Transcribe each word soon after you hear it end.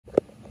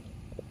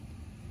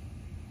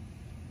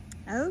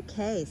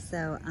Okay,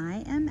 so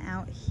I am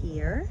out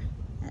here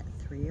at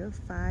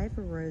 305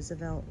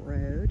 Roosevelt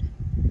Road.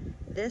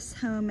 This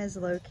home is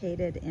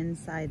located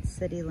inside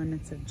city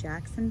limits of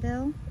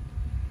Jacksonville.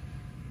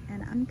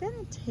 And I'm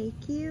gonna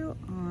take you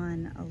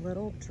on a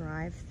little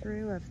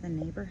drive-through of the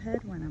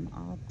neighborhood when I'm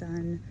all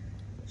done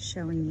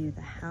showing you the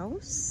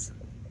house.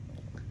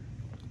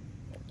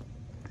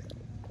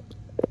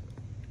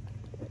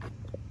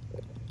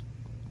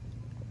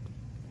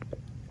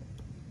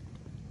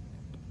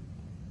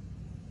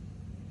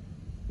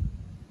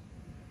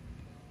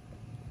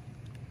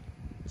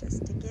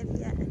 Just to give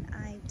you an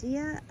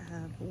idea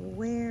of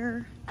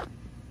where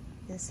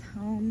this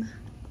home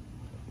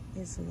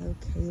is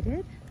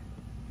located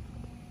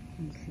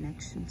in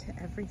connection to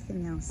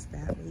everything else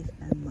that we've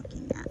been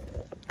looking at.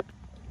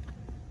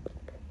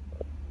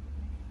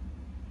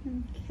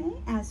 Okay,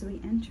 as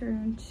we enter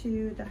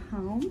into the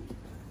home,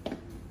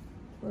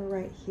 we're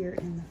right here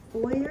in the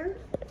foyer.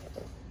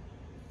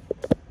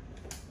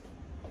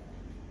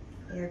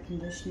 Air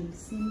conditioning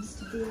seems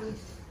to be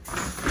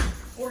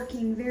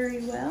working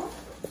very well.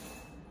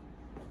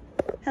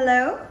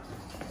 Hello?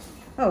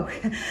 Oh,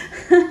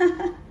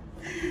 I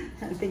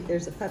think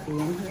there's a puppy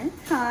in here.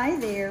 Hi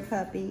there,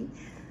 puppy.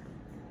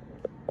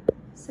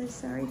 So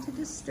sorry to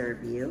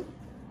disturb you.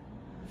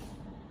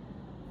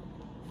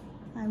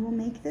 I will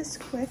make this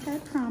quick, I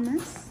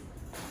promise.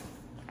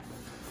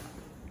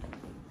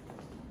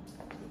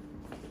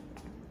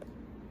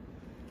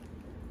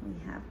 We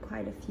have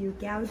quite a few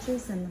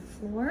gouges in the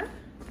floor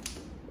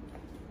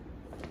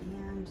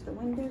and the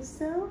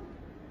windowsill.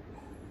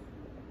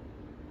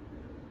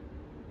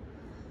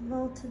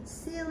 Vaulted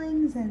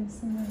ceilings and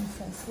some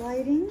recessed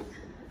lighting.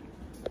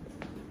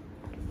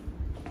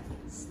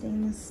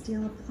 Stainless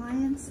steel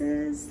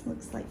appliances,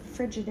 looks like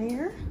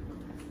Frigidaire.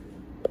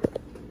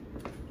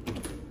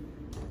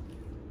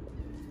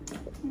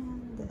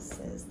 And this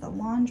is the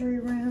laundry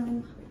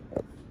room.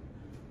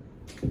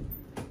 The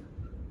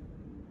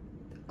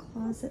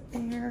closet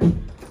there.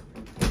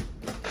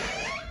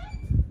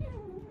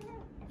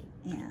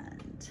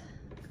 And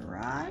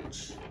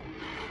garage.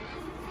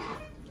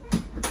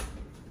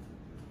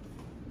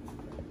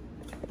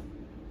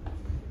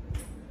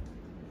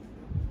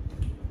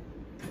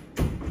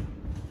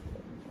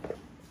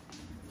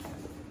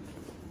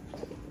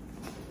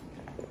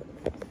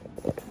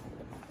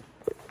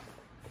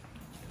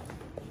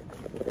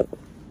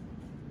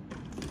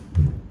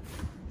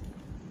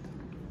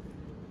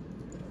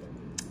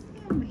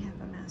 We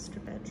have a master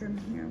bedroom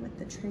here with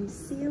the tray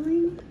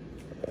ceiling.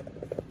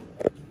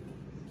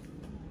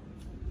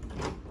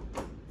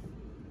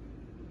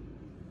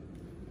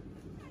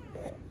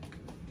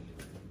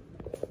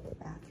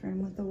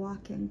 Bathroom with a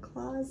walk-in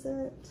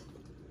closet.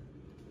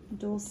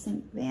 Dual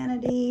sink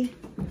vanity.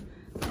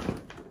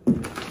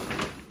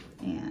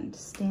 And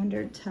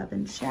standard tub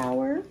and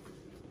shower.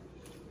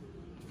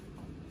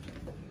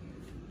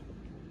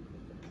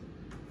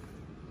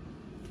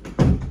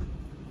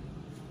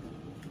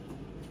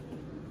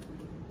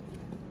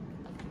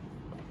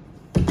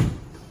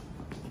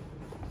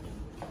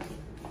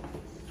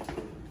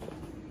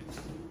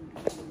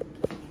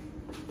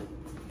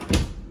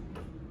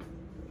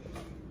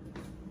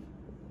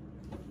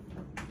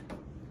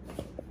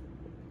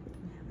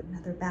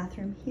 Another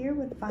bathroom here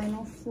with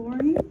vinyl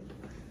flooring.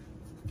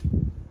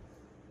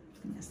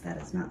 I guess that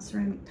is not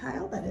ceramic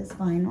tile, that is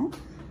vinyl.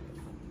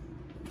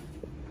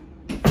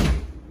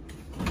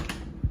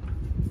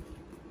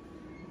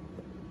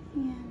 And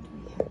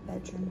we have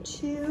bedroom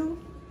 2.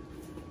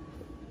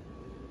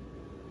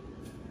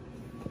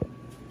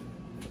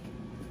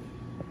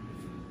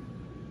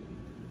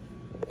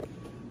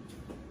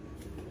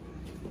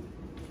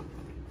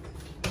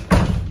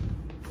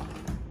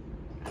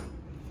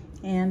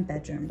 And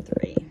bedroom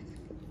 3.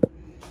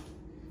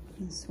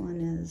 This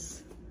one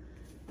is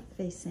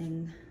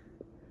facing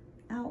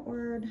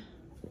outward.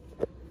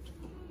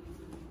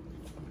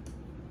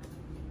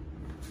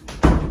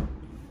 And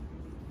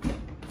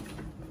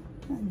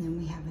then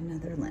we have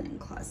another linen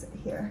closet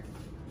here.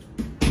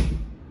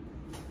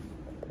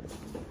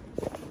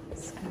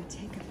 Let's go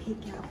take a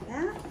peek out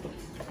back.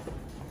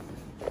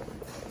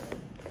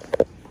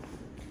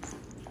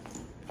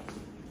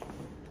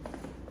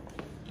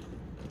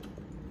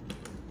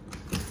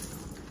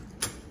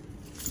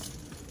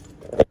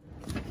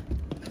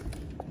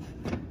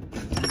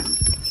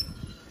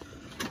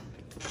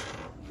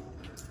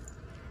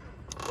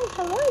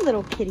 Hello,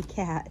 little kitty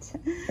cat.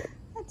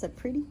 That's a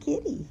pretty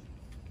kitty.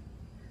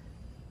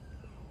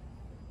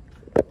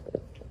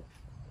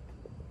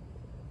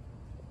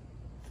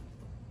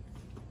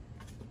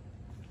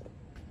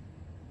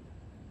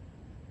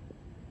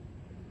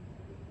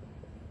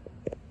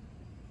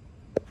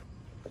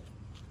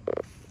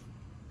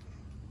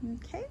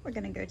 Okay, we're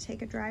gonna go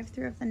take a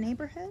drive-through of the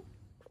neighborhood.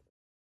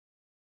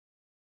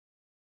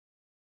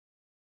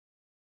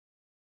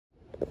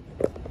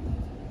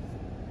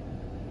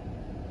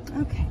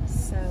 Okay,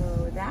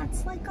 so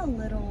that's like a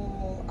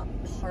little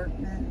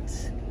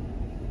apartment,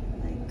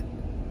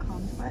 like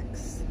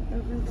complex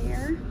over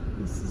there.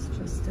 This is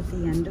just at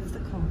the end of the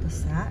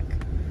cul-de-sac.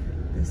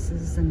 This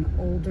is an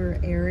older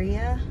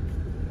area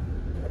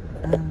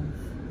of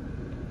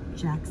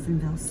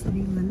Jacksonville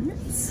city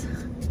limits.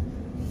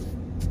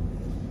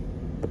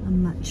 A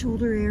much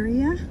older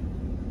area.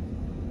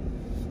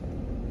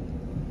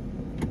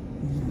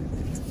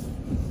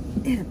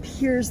 And it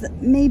appears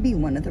that maybe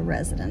one of the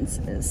residents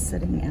is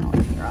sitting out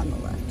here on the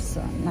left,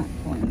 so I'm not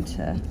going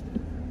to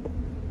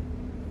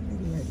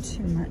video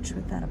too much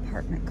with that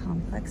apartment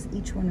complex.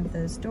 Each one of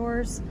those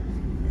doors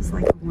is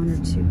like a 1 or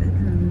 2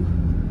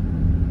 bedroom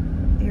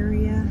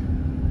area.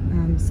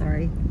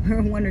 Sorry,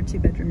 1 or 2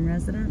 bedroom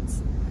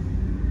residence.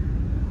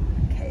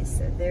 Okay,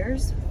 so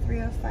there's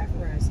 305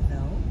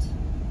 Roosevelt.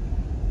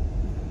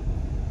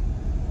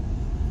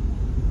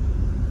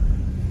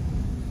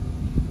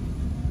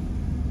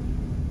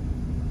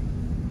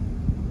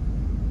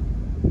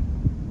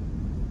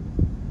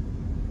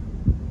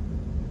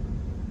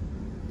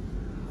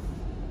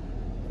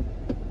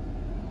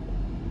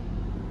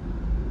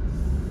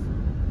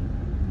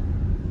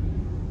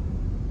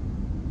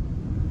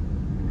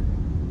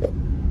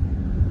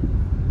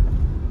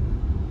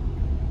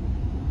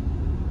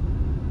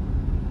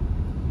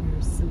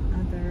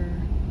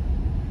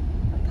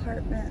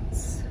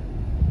 Apartments.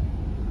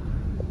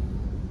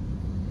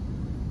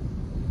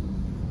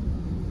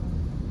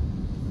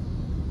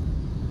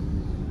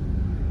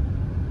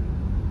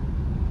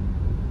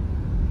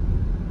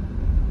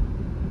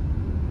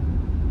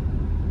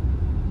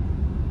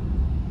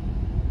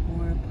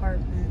 More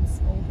apartments,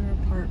 older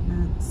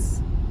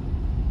apartments,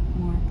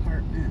 more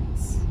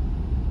apartments.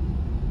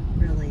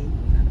 Really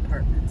not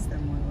apartments, they're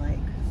more like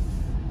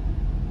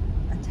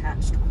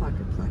attached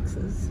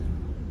quadruplexes.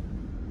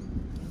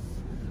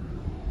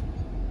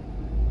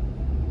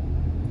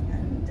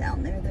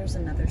 Down there, there's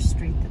another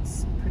street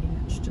that's pretty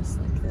much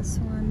just like this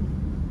one.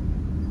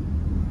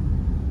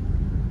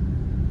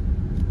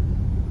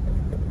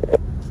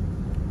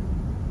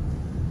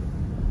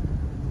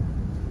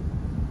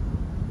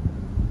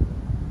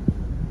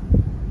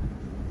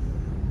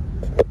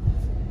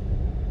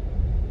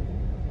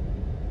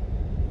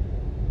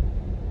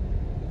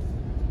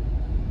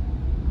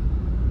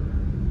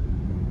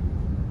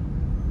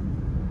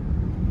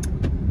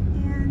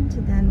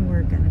 And then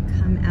we're going to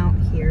come out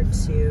here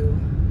to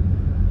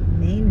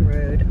main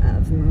road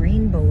of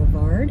Marine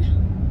Boulevard.